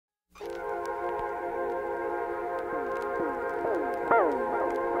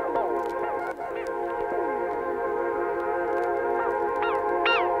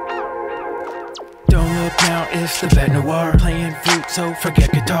it's the bed noir. Playing flute, so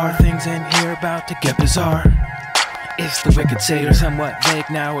forget guitar. Things in here about to get bizarre. It's the wicked satyr, somewhat vague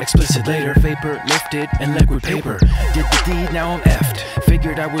now, explicit later. Vapor lifted and liquid paper. Did the deed, now I'm effed.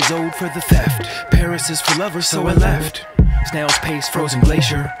 Figured I was owed for the theft. Paris is for lovers, so I left. Snail's pace, frozen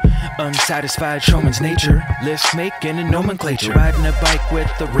glacier. Unsatisfied showman's nature. List making and nomenclature. Riding a bike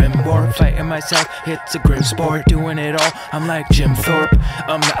with the rim warped. Fighting myself, it's a grim sport. Doing it all, I'm like Jim Thorpe.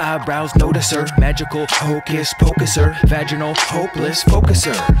 I'm the eyebrows noticer. Magical hocus pocuser. Vaginal hopeless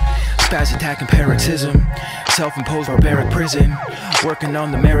focuser. Spaz attacking paroxysm. Self-imposed barbaric prison. Working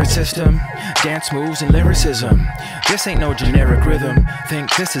on the merit system. Dance moves and lyricism. This ain't no generic rhythm.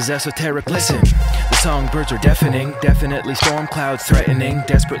 Think this is esoteric, listen. The songbirds are deafening. Definitely storm clouds threatening.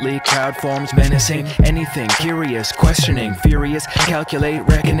 Desperately crowd forms menacing. Anything curious, questioning. Furious, calculate,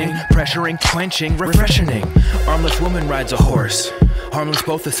 reckoning. Pressuring, quenching, refreshing. Armless woman rides a horse. Harmless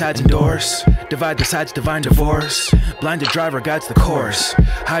both the sides endorse. Divide the sides, divine divorce. Blinded driver guides the course.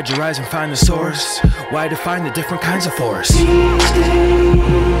 Hide your eyes and find the source. Why define the different kinds of force? These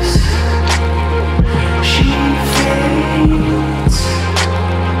days, she fades.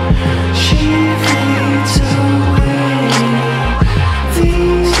 She fades away.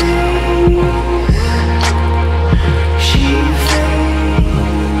 These days, she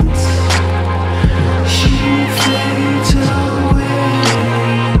fades. She fades away.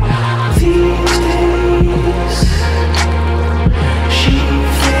 These days, she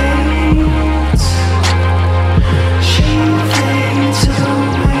fades. She fades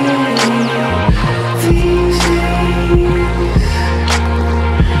away. These days,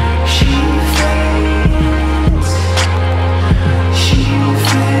 she fades. She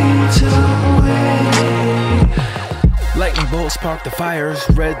fades away. Lightning bolts spark the fires.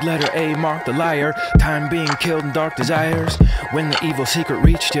 Red letter A mark the liar. Time being killed in dark desires. When the evil secret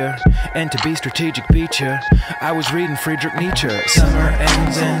reached ya, and to be strategic beat ya. I was reading Friedrich Nietzsche. Summer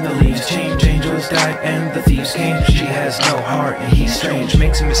ends and the leaves change. Angels died and the thieves came. She has no heart and he's strange.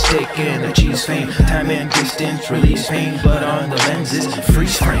 Makes a mistake and achieves fame. Time and distance relieves pain. Blood on the lenses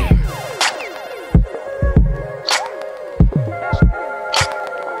freeze frame.